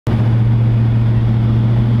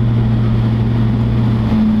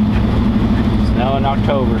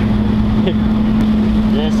October.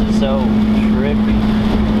 This is so trippy.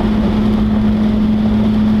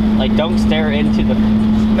 Like, don't stare into the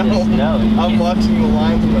snow. I'm watching the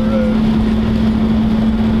lines on the road.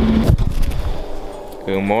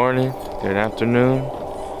 Good morning, good afternoon.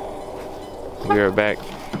 We are back.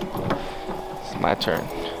 It's my turn.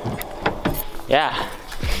 Yeah,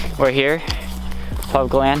 we're here.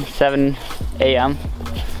 Public land, 7 a.m.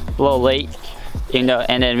 A little late, you know,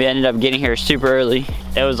 and then we ended up getting here super early.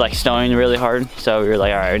 It was like snowing really hard, so we were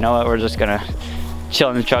like, all right, you know what? We're just gonna chill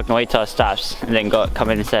in the truck and wait till it stops, and then come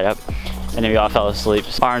in and set up. And then we all fell asleep.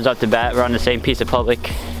 Arms up to bat. We're on the same piece of public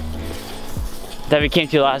that we came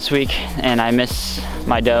to last week, and I miss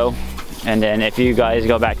my doe. And then if you guys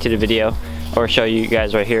go back to the video, or show you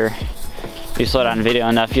guys right here, if you slow down the video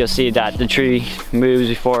enough, you'll see that the tree moves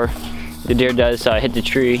before the deer does, so I hit the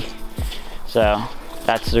tree. So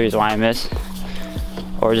that's the reason why I miss.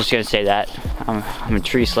 Or we're just gonna say that. I'm a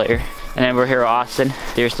tree slayer. And then we're here with Austin,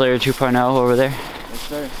 Deer Slayer 2.0 over there. Yes,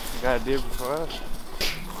 sir. We got a deer before us.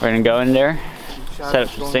 We're gonna go in there, set up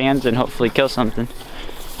some stands, and hopefully kill something.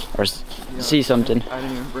 Or see something. I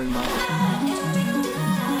didn't even bring mine.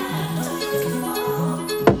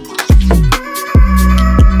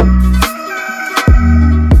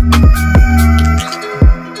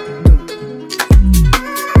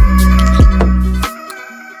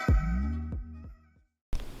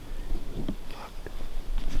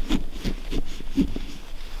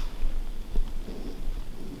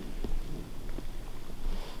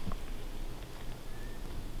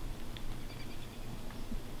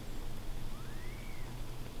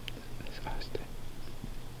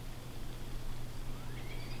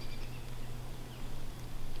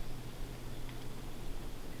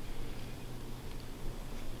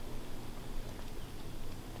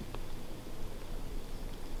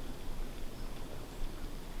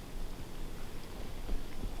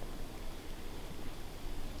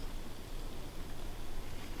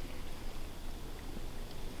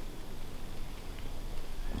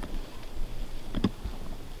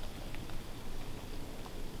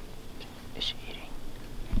 Is she eating?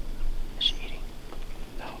 Is she eating?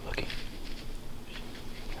 No, looking.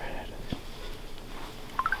 Right at us.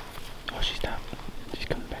 Oh, she's not. She's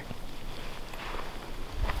coming back.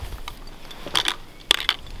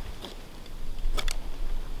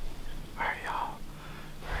 Alright, y'all.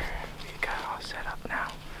 We got all set up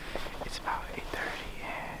now. It's about 8:30,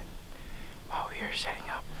 and while we were setting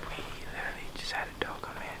up, we literally just had a doe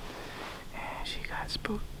come in, and she got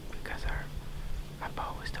spooked because my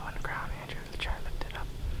bow was still on the ground. Andrew tried to lift it up,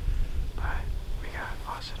 but we got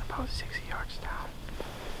Austin about 60 yards down,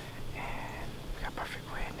 and we got perfect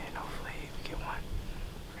wind, and hopefully we get one.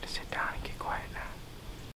 We're gonna sit down and get quiet now.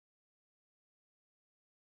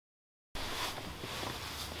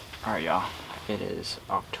 Alright, y'all. It is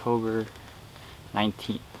October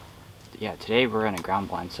 19th. Yeah, today we're in a ground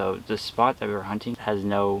blind. So the spot that we were hunting has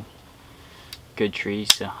no good trees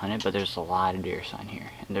to hunt it, but there's a lot of deer sign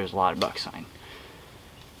here, and there's a lot of buck sign.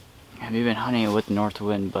 And we've been hunting it with the north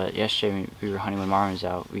wind, but yesterday we were hunting when Marvin was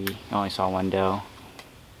out. We only saw one doe.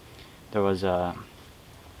 There was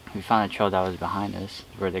we found a trail that was behind us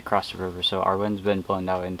where they crossed the river, so our wind's been blowing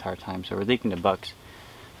out the entire time. So we're thinking the bucks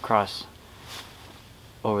cross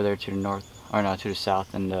over there to the north, or no, to the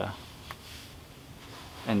south, and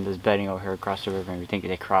this bedding over here across the river, and we think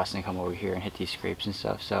they cross and come over here and hit these scrapes and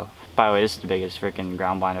stuff. So, by the way, this is the biggest freaking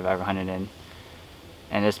ground blind I've ever hunted in.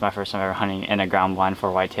 And this is my first time ever hunting in a ground blind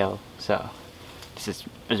for whitetail, so this is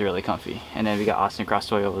really comfy. And then we got Austin across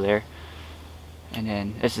the way over there, and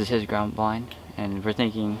then this is his ground blind. And we're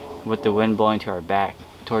thinking, with the wind blowing to our back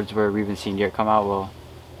towards where we've been seeing deer come out, well,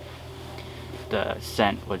 the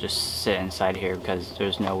scent will just sit inside here because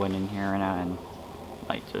there's no wind in here right now, and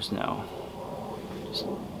like there's just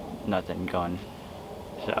nothing going.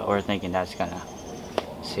 So we're thinking that's gonna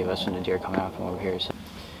save us from the deer coming out from over here. So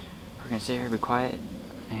we're gonna sit here, be quiet,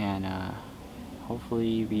 and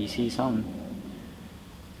hopefully we see something.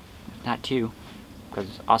 If not two,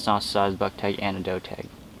 because Austin also saw his buck tag and a doe tag.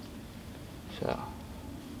 So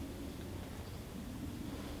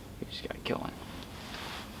we just gotta kill one.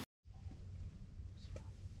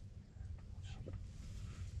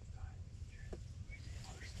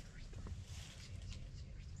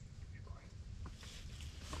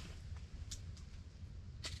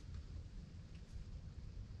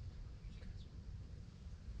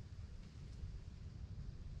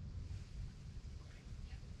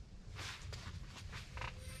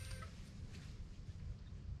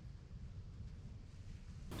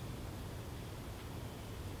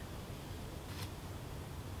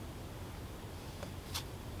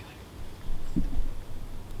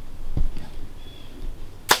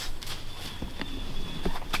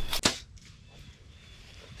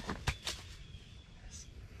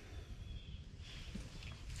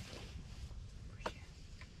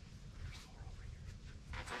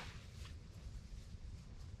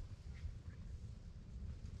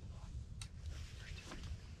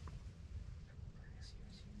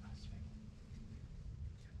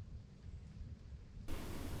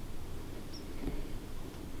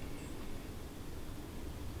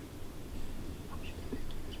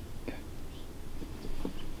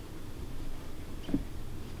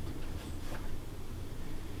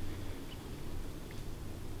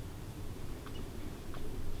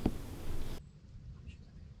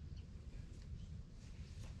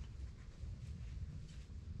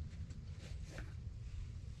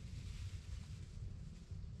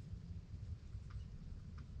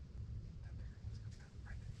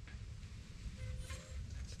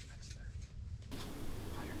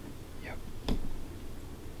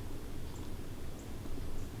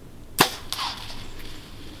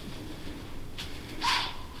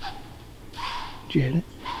 Did you hit it?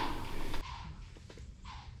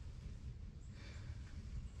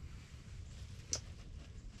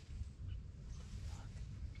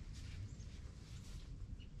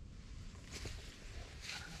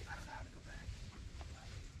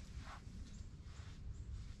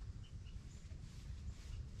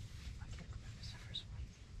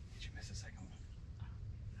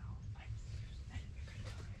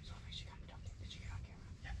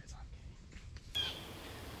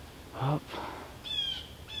 Up.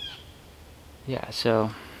 Yeah,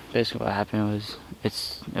 so basically what happened was it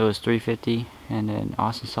was 350 and then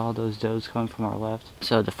Austin saw those does coming from our left.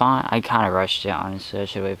 So the fawn, I kind of rushed it honestly. I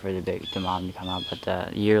should wait for the mom to come out, but the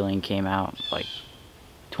yearling came out like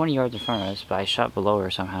 20 yards in front of us, but I shot below her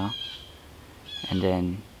somehow. And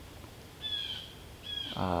then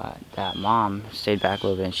that mom stayed back a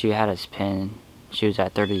little bit and she had us pinned. She was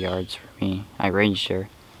at 30 yards for me. I ranged her.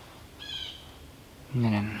 And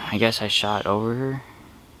then I guess I shot over her.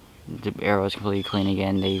 The arrow was completely clean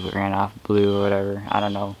again. They ran off blue or whatever. I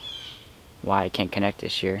don't know why I can't connect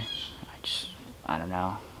this year. I don't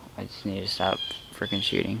know. I just need to stop freaking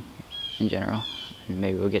shooting in general. And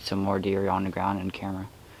maybe we'll get some more deer on the ground and camera.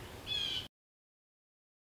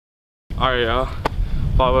 Alright y'all,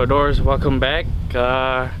 Follow Outdoors, welcome back.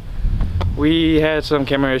 We had some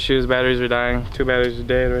camera issues, batteries were dying. 2 batteries are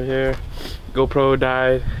dead right here. GoPro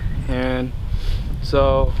died, and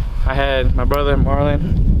so I had my brother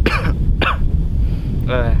Marvin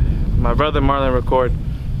record.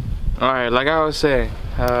 Alright, like I was saying,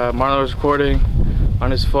 Marvin was recording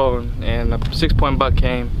on his phone and a 6-point buck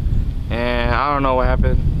came, and I don't know what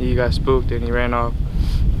happened. He got spooked and he ran off.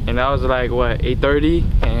 And that was like what,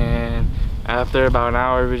 8:30, and after about an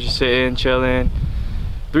hour we were just sitting, chilling.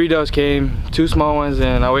 3 does came, 2 small ones,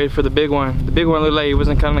 and I waited for the big one. The big one looked like he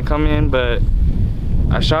wasn't gonna come in, but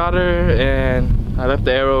I shot her and I left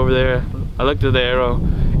the arrow over there. I looked at the arrow.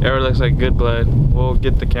 Arrow looks like good blood. We'll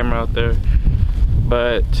get the camera out there,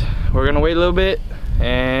 but we're gonna wait a little bit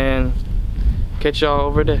and catch y'all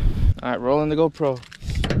over there. All right, rolling the GoPro.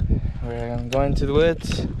 We're gonna go into the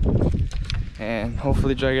woods and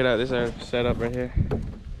hopefully drag it out. This is our setup right here.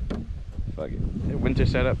 Fuck it, winter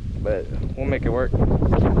setup, but we'll make it work.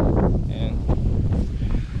 And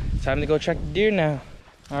it's time to go track the deer now.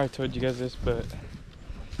 I already told you guys this, but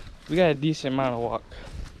we got a decent amount of walk.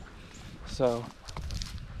 So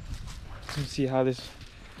let's see how this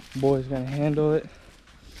boy's gonna handle it.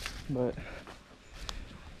 But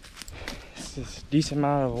it's this decent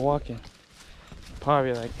amount of walking.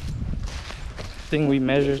 Probably like, I think we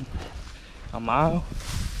measured a mile,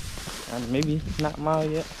 and maybe not a mile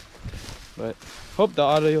yet, but hope the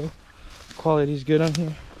audio quality is good on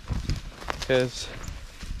here because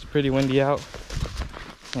it's pretty windy out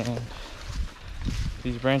and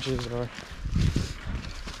these branches are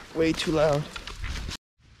way too loud.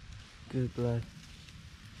 Good blood.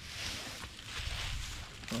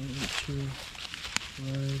 1, 2,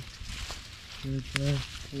 blood. Good blood.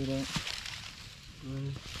 Good up.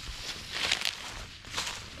 Blood.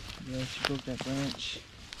 Yeah, she broke that branch.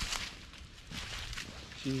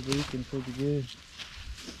 She's leaking pretty good.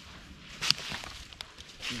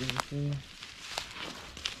 She goes there.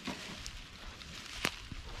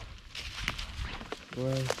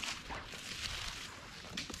 Blood.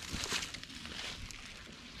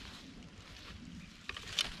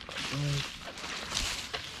 Blood.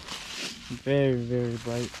 Very, very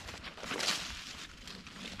bright.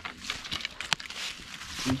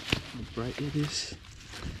 See how bright it is.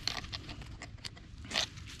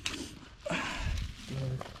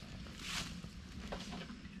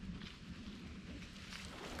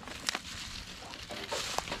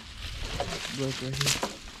 Broke right here.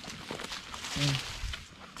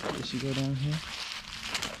 Did she go down here?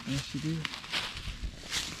 Yes, she did.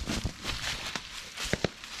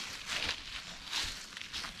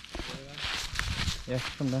 Yeah,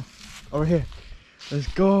 come down. Over here. Let's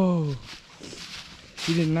go.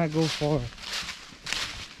 She did not go far.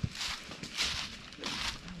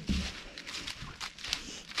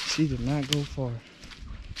 She did not go far.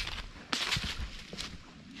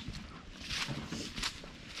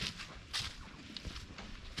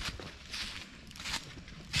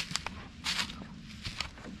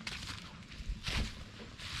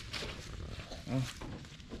 Oh.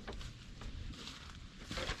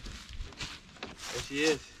 There she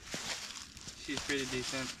is. She's pretty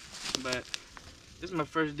decent, but this is my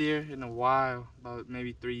first deer in a while, about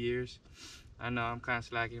maybe 3 years. I know I'm kind of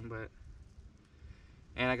slacking, but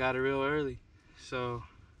and I got it real early, so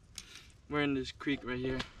we're in this creek right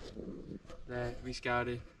here that we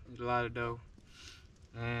scouted. There's a lot of doe,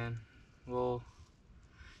 and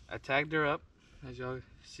I tagged her up as y'all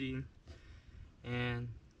seen,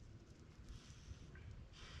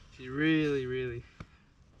 She's really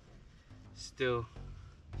still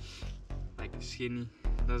like skinny.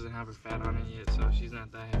 Doesn't have her fat on it yet, so she's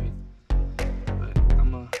not that heavy. But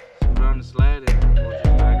I'm gonna put her on the sled and we'll just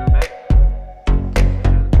drag her back.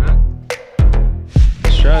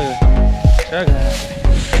 Struggle.